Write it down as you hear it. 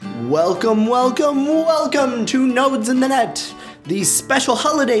Welcome to Nodes in the Net, the special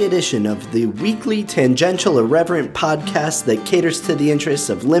holiday edition of the weekly tangential irreverent podcast that caters to the interests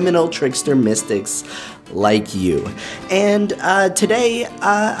of liminal trickster mystics like you. And today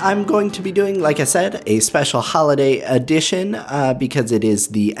I'm going to be doing, like I said, a special holiday edition because it is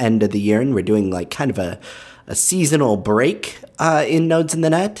the end of the year and we're doing like kind of a seasonal break in Nodes in the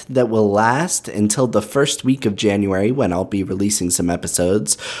Net that will last until the first week of January, when I'll be releasing some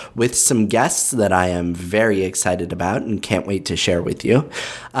episodes with some guests that I am very excited about and can't wait to share with you.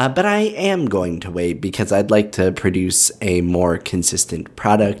 But I am going to wait because I'd like to produce a more consistent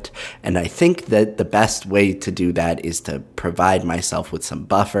product, and I think that the best way to do that is to provide myself with some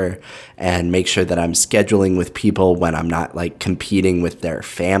buffer and make sure that I'm scheduling with people when I'm not like competing with their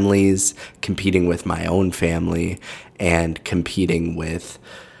families, competing with my own family, and competing with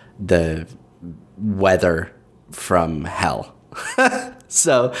the weather from hell.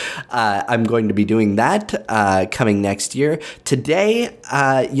 So I'm going to be doing that coming next year. Today,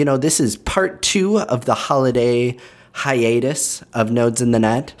 this is part 2 of the holiday hiatus of Nodes in the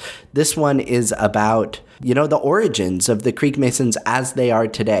Net. This one is about the origins of the Creek Masons as they are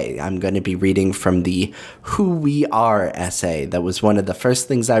today. I'm going to be reading from the Who We Are essay. That was one of the first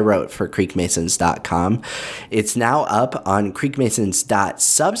things I wrote for creekmasons.com. It's now up on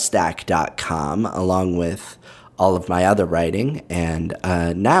creekmasons.substack.com along with all of my other writing. And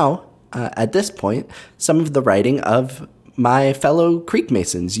now, at this point, some of the writing of my fellow Creek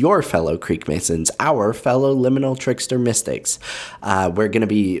Masons, your fellow Creek Masons, our fellow liminal trickster mystics. We're going to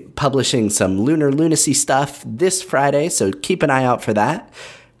be publishing some lunar lunacy stuff this Friday, so keep an eye out for that.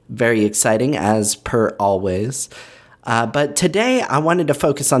 Very exciting, as per always. But today, I wanted to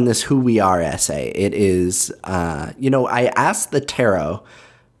focus on this Who We Are essay. It is, I asked the tarot.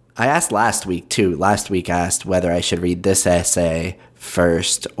 I asked last week, too. Last week I asked whether I should read this essay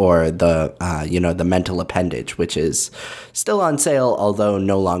first or the mental appendage, which is still on sale, although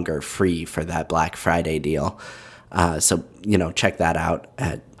no longer free for that Black Friday deal. So check that out.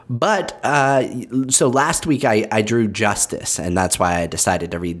 So last week I drew Justice, and that's why I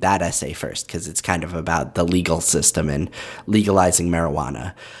decided to read that essay first, because it's kind of about the legal system and legalizing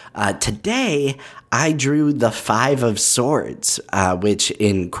marijuana. Today, I drew the Five of Swords, which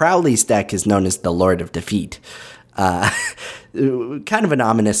in Crowley's deck is known as the Lord of Defeat. Kind of an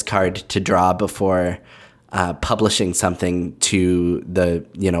ominous card to draw before publishing something to the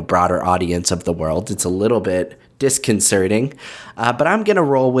broader audience of the world. It's a little bit disconcerting, but I'm going to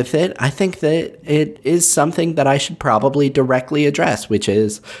roll with it. I think that it is something that I should probably directly address, which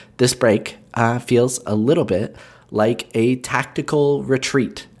is this break feels a little bit like a tactical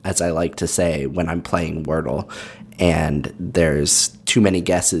retreat, as I like to say when I'm playing Wordle, and there's too many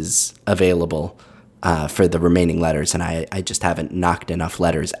guesses available for the remaining letters, and I just haven't knocked enough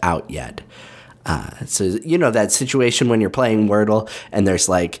letters out yet. So that situation when you're playing Wordle and there's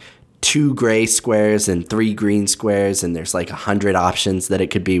like 2 gray squares and 3 green squares, and there's like 100 options that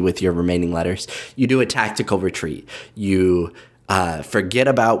it could be with your remaining letters. You do a tactical retreat. You forget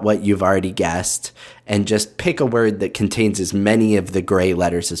about what you've already guessed and just pick a word that contains as many of the gray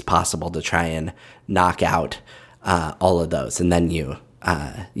letters as possible to try and knock out all of those. And then you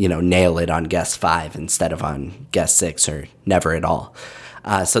nail it on guess 5 instead of on guess 6 or never at all.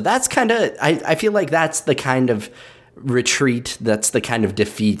 So that's kind of, I feel like that's the kind of retreat, that's the kind of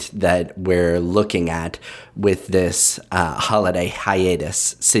defeat that we're looking at with this holiday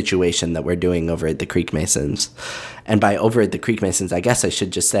hiatus situation that we're doing over at the Creek Masons. And by over at the Creek Masons, I guess I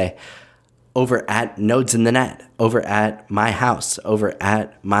should just say over at Nodes in the Net, over at my house, over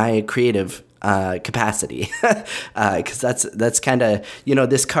at my creative capacity, because that's kind of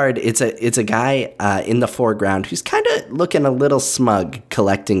this card. It's a guy in the foreground who's kind of looking a little smug,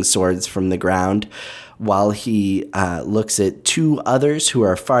 collecting swords from the ground, while he looks at 2 others who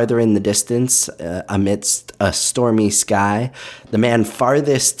are farther in the distance amidst a stormy sky. The man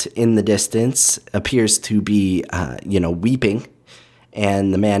farthest in the distance appears to be weeping.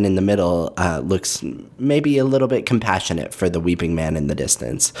 And the man in the middle looks maybe a little bit compassionate for the weeping man in the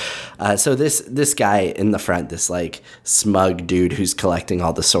distance. So this guy in the front, this like smug dude who's collecting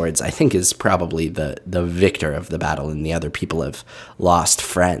all the swords, I think is probably the victor of the battle, and the other people have lost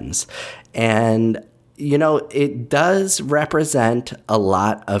friends. And it does represent a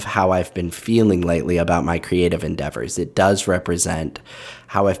lot of how I've been feeling lately about my creative endeavors. It does represent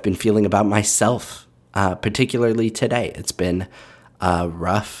how I've been feeling about myself, particularly today. It's been a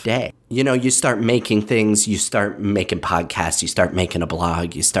rough day. You start making things, you start making podcasts, you start making a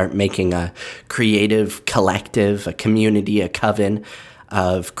blog, you start making a creative collective, a community, a coven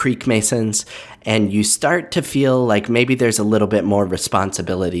of Creek Masons, and you start to feel like maybe there's a little bit more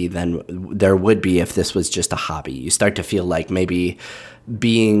responsibility than there would be if this was just a hobby. You start to feel like maybe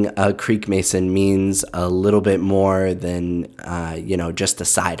being a Creek Mason means a little bit more than, just a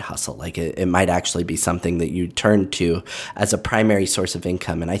side hustle. Like it might actually be something that you turn to as a primary source of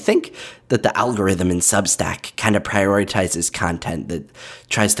income. And I think that the algorithm in Substack kind of prioritizes content that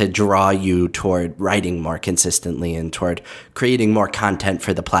tries to draw you toward writing more consistently and toward creating more content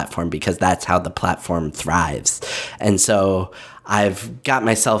for the platform, because that's how the platform thrives. And so I've got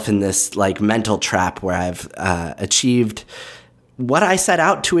myself in this like mental trap where I've achieved what I set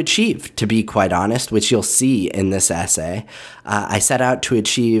out to achieve, to be quite honest, which you'll see in this essay. I set out to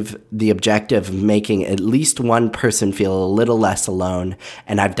achieve the objective of making at least one person feel a little less alone,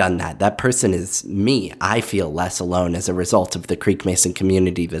 and I've done that. That person is me. I feel less alone as a result of the Creek Mason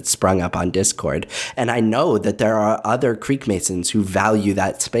community that's sprung up on Discord, and I know that there are other Creek Masons who value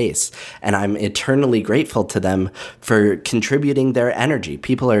that space, and I'm eternally grateful to them for contributing their energy.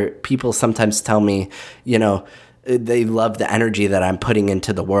 People sometimes tell me, they love the energy that I'm putting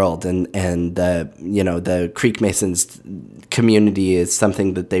into the world, and the Creek Masons community is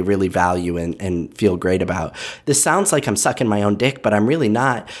something that they really value and feel great about. This sounds like I'm sucking my own dick, but I'm really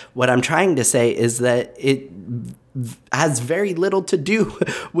not. What I'm trying to say is that it has very little to do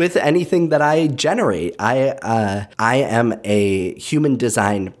with anything that I generate. I am a human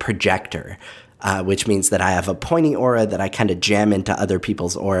design projector. Which means that I have a pointy aura that I kind of jam into other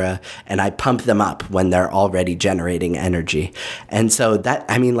people's aura, and I pump them up when they're already generating energy. And so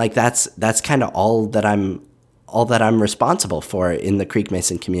that's kind of all that I'm responsible for in the Creek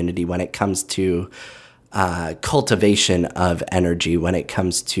Mason community when it comes to cultivation of energy, when it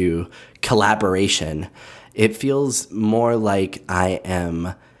comes to collaboration. It feels more like I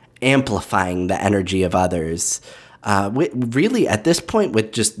am amplifying the energy of others. Really, at this point,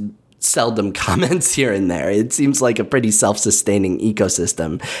 with just seldom comments here and there. It seems like a pretty self-sustaining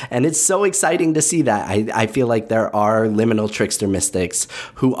ecosystem. And it's so exciting to see that. I feel like there are liminal trickster mystics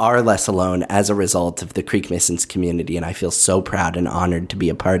who are less alone as a result of the Creek Masons community. And I feel so proud and honored to be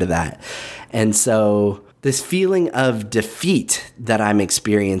a part of that. And so this feeling of defeat that I'm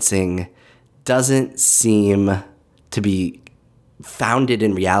experiencing doesn't seem to be founded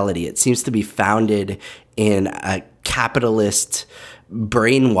in reality. It seems to be founded in a capitalist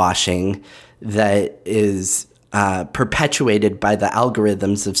brainwashing that is perpetuated by the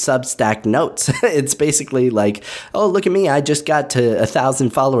algorithms of Substack notes. It's basically like, oh, look at me, I just got to 1,000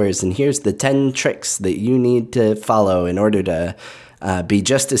 followers, and here's the 10 tricks that you need to follow in order to be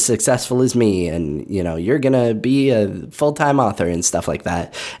just as successful as me, and you're gonna be a full-time author and stuff like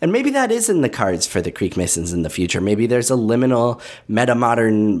that. And maybe that is in the cards for the Creek Masons in the future. Maybe there's a liminal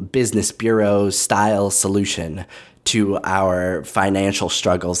meta-modern business bureau style solution to our financial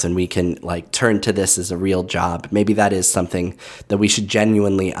struggles, and we can turn to this as a real job. Maybe that is something that we should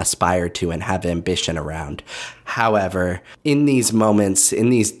genuinely aspire to and have ambition around. However, in these moments,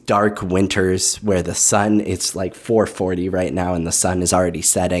 in these dark winters where the sun, it's like 4:40 right now and the sun is already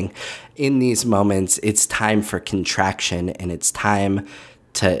setting, in these moments, it's time for contraction, and it's time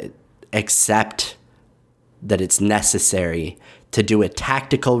to accept that it's necessary to do a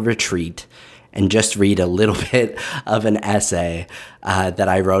tactical retreat and just read a little bit of an essay that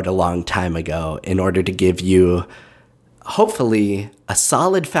I wrote a long time ago in order to give you, hopefully, a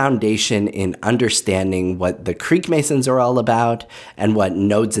solid foundation in understanding what the Creek Masons are all about and what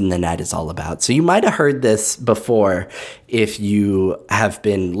Nodes in the Net is all about. So you might have heard this before if you have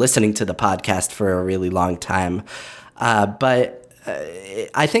been listening to the podcast for a really long time, but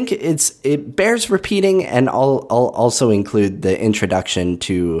I think it bears repeating, and I'll also include the introduction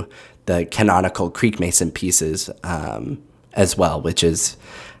to the canonical Creek Mason pieces as well, which is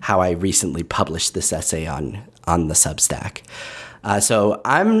how I recently published this essay on the Substack. So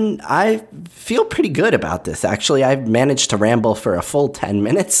I feel pretty good about this. Actually, I've managed to ramble for a full 10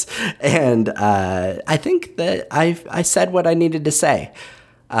 minutes, and I think that I said what I needed to say.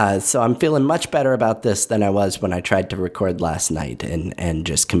 So I'm feeling much better about this than I was when I tried to record last night and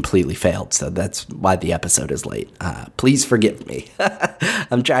just completely failed. So that's why the episode is late. Please forgive me.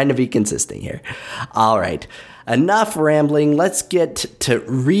 I'm trying to be consistent here. All right. Enough rambling. Let's get to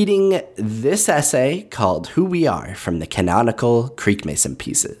reading this essay called Who We Are from the canonical Creek Mason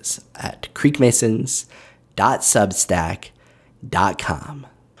pieces at creekmasons.substack.com.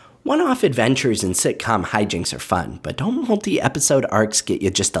 One-off adventures and sitcom hijinks are fun, but don't multi-episode arcs get you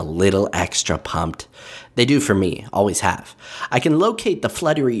just a little extra pumped? They do for me, always have. I can locate the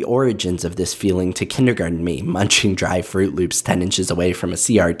fluttery origins of this feeling to kindergarten me, munching dry Fruit Loops 10 inches away from a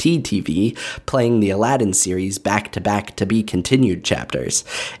CRT TV, playing the Aladdin series back-to-back to-be-continued chapters.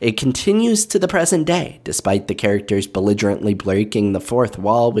 It continues to the present day, despite the characters belligerently breaking the fourth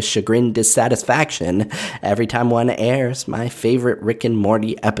wall with chagrined dissatisfaction. Every time one airs, my favorite Rick and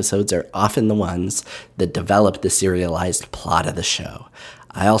Morty episodes are often the ones that develop the serialized plot of the show.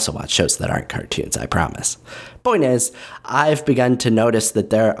 I also watch shows that aren't cartoons, I promise. Point is, I've begun to notice that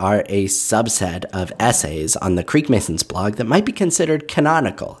there are a subset of essays on the Creek Masons blog that might be considered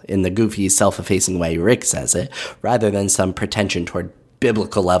canonical in the goofy, self-effacing way Rick says it, rather than some pretension toward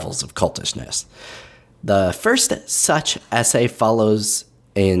biblical levels of cultishness. The first such essay follows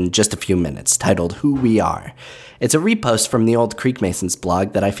in just a few minutes, titled Who We Are. It's a repost from the old Creek Masons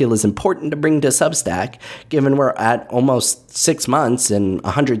blog that I feel is important to bring to Substack, given we're at almost 6 months and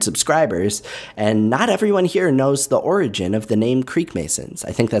 100 subscribers, and not everyone here knows the origin of the name Creek Masons.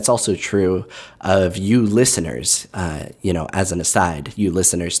 I think that's also true of you listeners. As an aside, you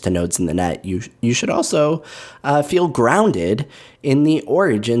listeners to Nodes in the Net, you should also feel grounded in the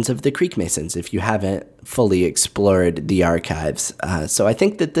origins of the Creek Masons if you haven't fully explored the archives. So I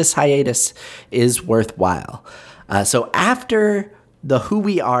think that this hiatus is worthwhile. So after the Who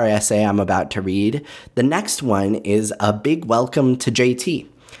We Are essay I'm about to read, the next one is a big welcome to JT.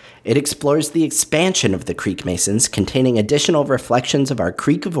 It explores the expansion of the Creek Masons, containing additional reflections of our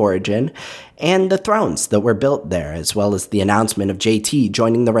Creek of origin and the thrones that were built there, as well as the announcement of JT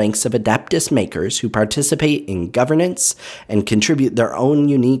joining the ranks of Adeptus makers who participate in governance and contribute their own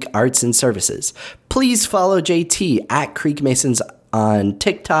unique arts and services. Please follow JT at Creek Masons on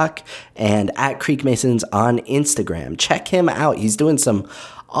TikTok and at Creek Masons on Instagram. Check him out. He's doing some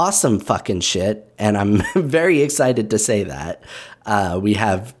awesome fucking shit, and I'm very excited to say that. We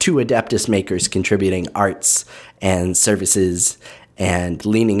have 2 Adeptus makers contributing arts and services and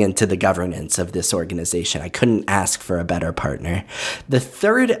leaning into the governance of this organization. I couldn't ask for a better partner. The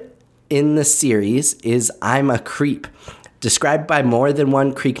third in the series is I'm a Creep. Described by more than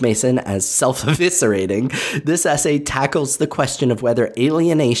one Creek Mason as self-eviscerating, this essay tackles the question of whether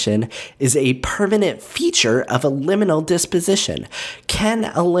alienation is a permanent feature of a liminal disposition. Can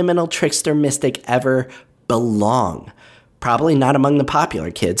a liminal trickster mystic ever belong? Probably not among the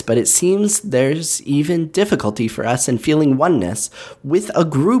popular kids, but it seems there's even difficulty for us in feeling oneness with a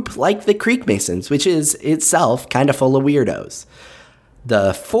group like the Creek Masons, which is itself kind of full of weirdos.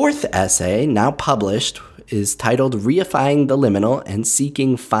 The fourth essay, now published, is titled Reifying the Liminal and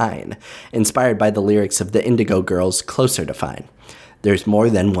Seeking Fine, inspired by the lyrics of the Indigo Girls' Closer to Fine. There's more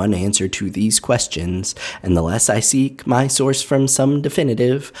than one answer to these questions, and the less I seek my source from some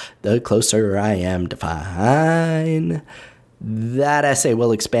definitive, the closer I am to fine. That essay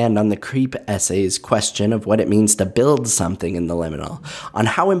will expand on the Creep essay's question of what it means to build something in the liminal, on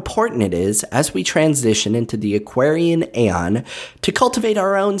how important it is as we transition into the Aquarian Aeon to cultivate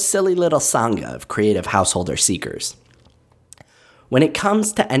our own silly little sangha of creative householder seekers. When it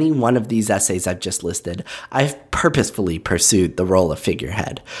comes to any one of these essays I've just listed, I've purposefully pursued the role of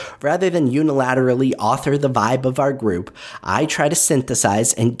figurehead. Rather than unilaterally author the vibe of our group, I try to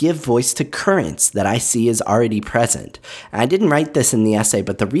synthesize and give voice to currents that I see as already present. And I didn't write this in the essay,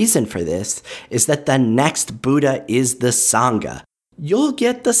 but the reason for this is that the next Buddha is the Sangha. You'll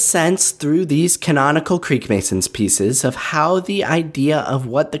get the sense through these canonical Creek Masons pieces of how the idea of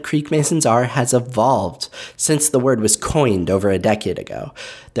what the Creek Masons are has evolved since the word was coined over a decade ago.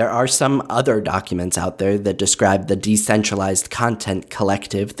 There are some other documents out there that describe the decentralized content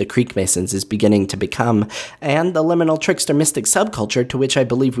collective the Creek Masons is beginning to become, and the liminal trickster mystic subculture to which I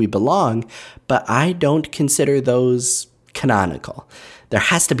believe we belong, but I don't consider those canonical. There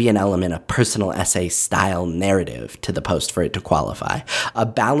has to be an element of personal essay style narrative to the post for it to qualify. A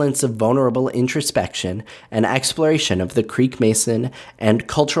balance of vulnerable introspection and exploration of the Creek Mason and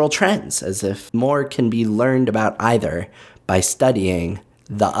cultural trends, as if more can be learned about either by studying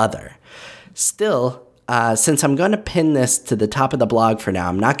the other. Still, since I'm going to pin this to the top of the blog for now,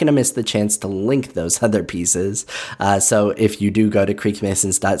 I'm not going to miss the chance to link those other pieces. So if you do go to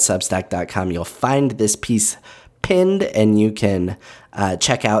creekmasons.substack.com, you'll find this piece pinned, and you can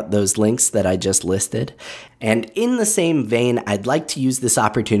check out those links that I just listed. And in the same vein, I'd like to use this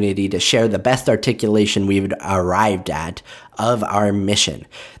opportunity to share the best articulation we've arrived at of our mission.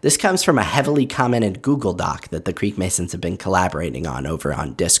 This comes from a heavily commented Google Doc that the Creek Masons have been collaborating on over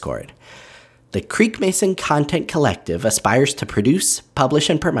on Discord. The Creek Mason Content Collective aspires to produce, publish,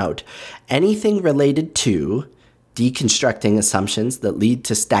 and promote anything related to deconstructing assumptions that lead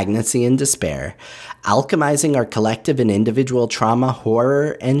to stagnancy and despair, alchemizing our collective and individual trauma,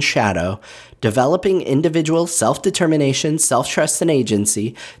 horror, and shadow, developing individual self-determination, self-trust, and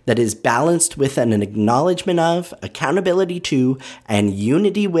agency that is balanced with an acknowledgement of, accountability to, and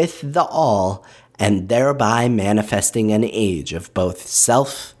unity with the all, and thereby manifesting an age of both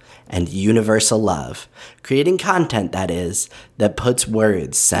self and universal love, creating content, that puts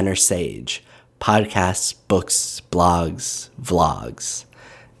words center stage. Podcasts, books, blogs, vlogs.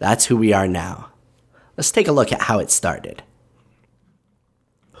 That's who we are now. Let's take a look at how it started.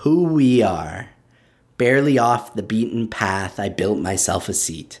 Who we are. Barely off the beaten path, I built myself a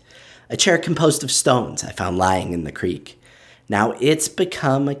seat. A chair composed of stones I found lying in the creek. Now it's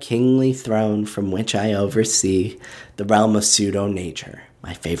become a kingly throne from which I oversee the realm of pseudo-nature,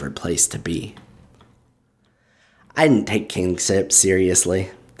 my favorite place to be. I didn't take kingship seriously.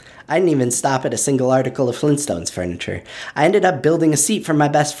 I didn't even stop at a single article of Flintstones furniture. I ended up building a seat for my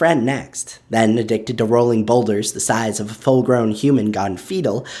best friend next. Then, addicted to rolling boulders the size of a full-grown human gone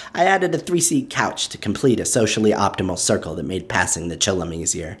fetal, I added a 3-seat couch to complete a socially optimal circle that made passing the chillum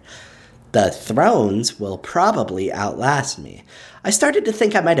easier. The thrones will probably outlast me. I started to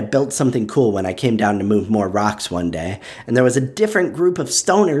think I might have built something cool when I came down to move more rocks one day, and there was a different group of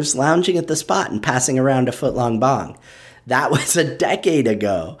stoners lounging at the spot and passing around a foot-long bong. That was a decade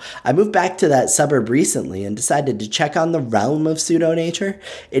ago. I moved back to that suburb recently and decided to check on the realm of pseudo-nature.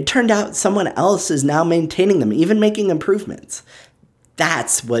 It turned out someone else is now maintaining them, even making improvements.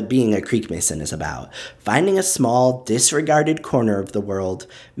 That's what being a Creek Mason is about. Finding a small, disregarded corner of the world,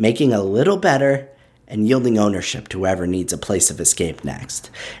 making a little better, and yielding ownership to whoever needs a place of escape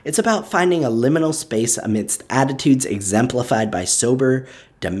next. It's about finding a liminal space amidst attitudes exemplified by sober,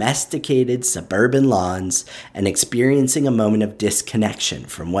 domesticated suburban lawns, and experiencing a moment of disconnection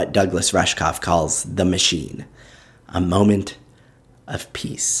from what Douglas Rushkoff calls the machine. A moment of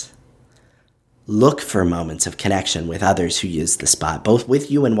peace. Look for moments of connection with others who use the spot, both with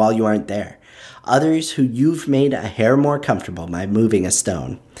you and while you aren't there. Others who you've made a hair more comfortable by moving a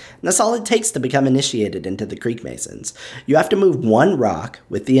stone. And that's all it takes to become initiated into the Creek Masons. You have to move one rock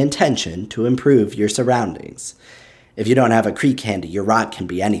with the intention to improve your surroundings. If you don't have a creek handy, your rock can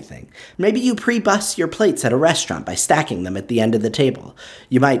be anything. Maybe you pre-bus your plates at a restaurant by stacking them at the end of the table.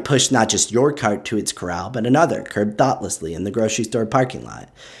 You might push not just your cart to its corral, but another curbed thoughtlessly in the grocery store parking lot.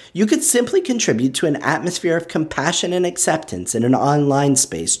 You could simply contribute to an atmosphere of compassion and acceptance in an online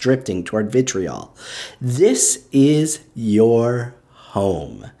space drifting toward vitriol. This is your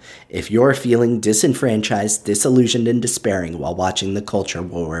home. If you're feeling disenfranchised, disillusioned, and despairing while watching the culture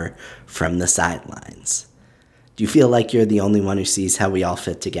war from the sidelines. Do you feel like you're the only one who sees how we all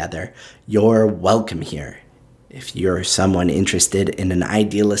fit together? You're welcome here. If you're someone interested in an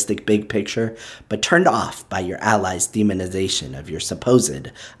idealistic big picture, but turned off by your allies' demonization of your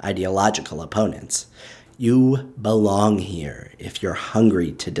supposed ideological opponents, you belong here if you're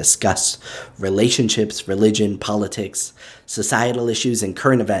hungry to discuss relationships, religion, politics, societal issues, and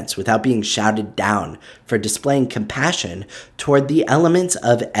current events without being shouted down for displaying compassion toward the elements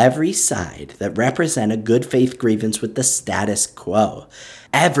of every side that represent a good faith grievance with the status quo.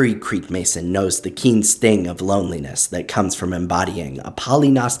 Every Creek Mason knows the keen sting of loneliness that comes from embodying a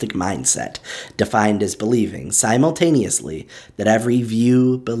polygnostic mindset defined as believing simultaneously that every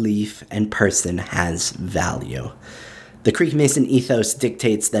view, belief, and person has value. The Creek Mason ethos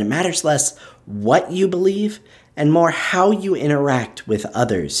dictates that it matters less what you believe and more how you interact with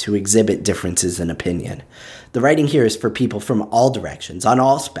others who exhibit differences in opinion. The writing here is for people from all directions, on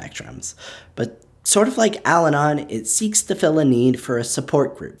all spectrums, but sort of like Al-Anon, it seeks to fill a need for a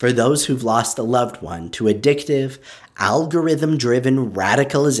support group for those who've lost a loved one to addictive, algorithm-driven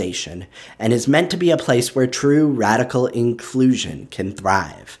radicalization, and is meant to be a place where true radical inclusion can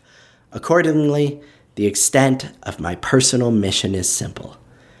thrive. Accordingly, the extent of my personal mission is simple: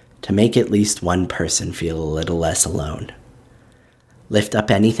 to make at least one person feel a little less alone. Lift up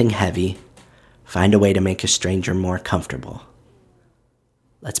anything heavy, find a way to make a stranger more comfortable.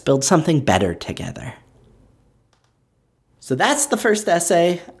 Let's build something better together. So that's the first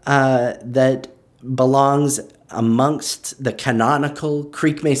essay that belongs amongst the canonical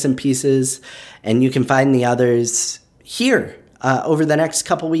Creek Mason pieces, and you can find the others here over the next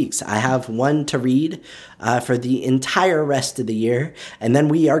couple weeks. I have one to read for the entire rest of the year, and then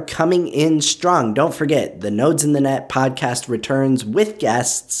we are coming in strong. Don't forget, the Nodes in the Net podcast returns with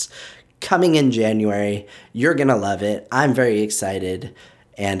guests coming in January. You're going to love it. I'm very excited.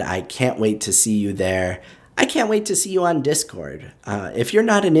 And I can't wait to see you there. I can't wait to see you on Discord. If you're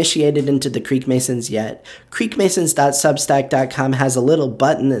not initiated into the Creek Masons yet, creekmasons.substack.com has a little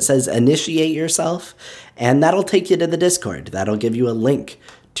button that says initiate yourself, and that'll take you to the Discord. That'll give you a link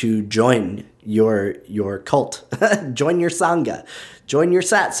to join your cult, join your Sangha, join your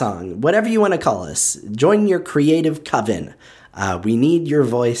satsang, whatever you want to call us. Join your creative coven. We need your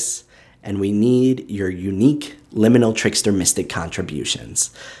voice, and we need your unique liminal trickster mystic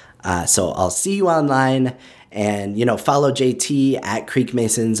contributions. So I'll see you online, and, follow JT at Creek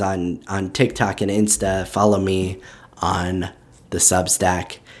Masons on TikTok and Insta. Follow me on the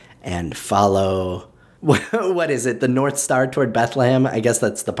Substack, and follow, what is it? The North Star toward Bethlehem. I guess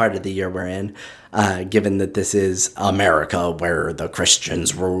that's the part of the year we're in, given that this is America where the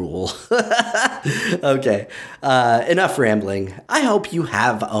Christians rule. Okay. Enough rambling. I hope you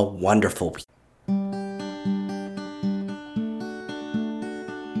have a wonderful week.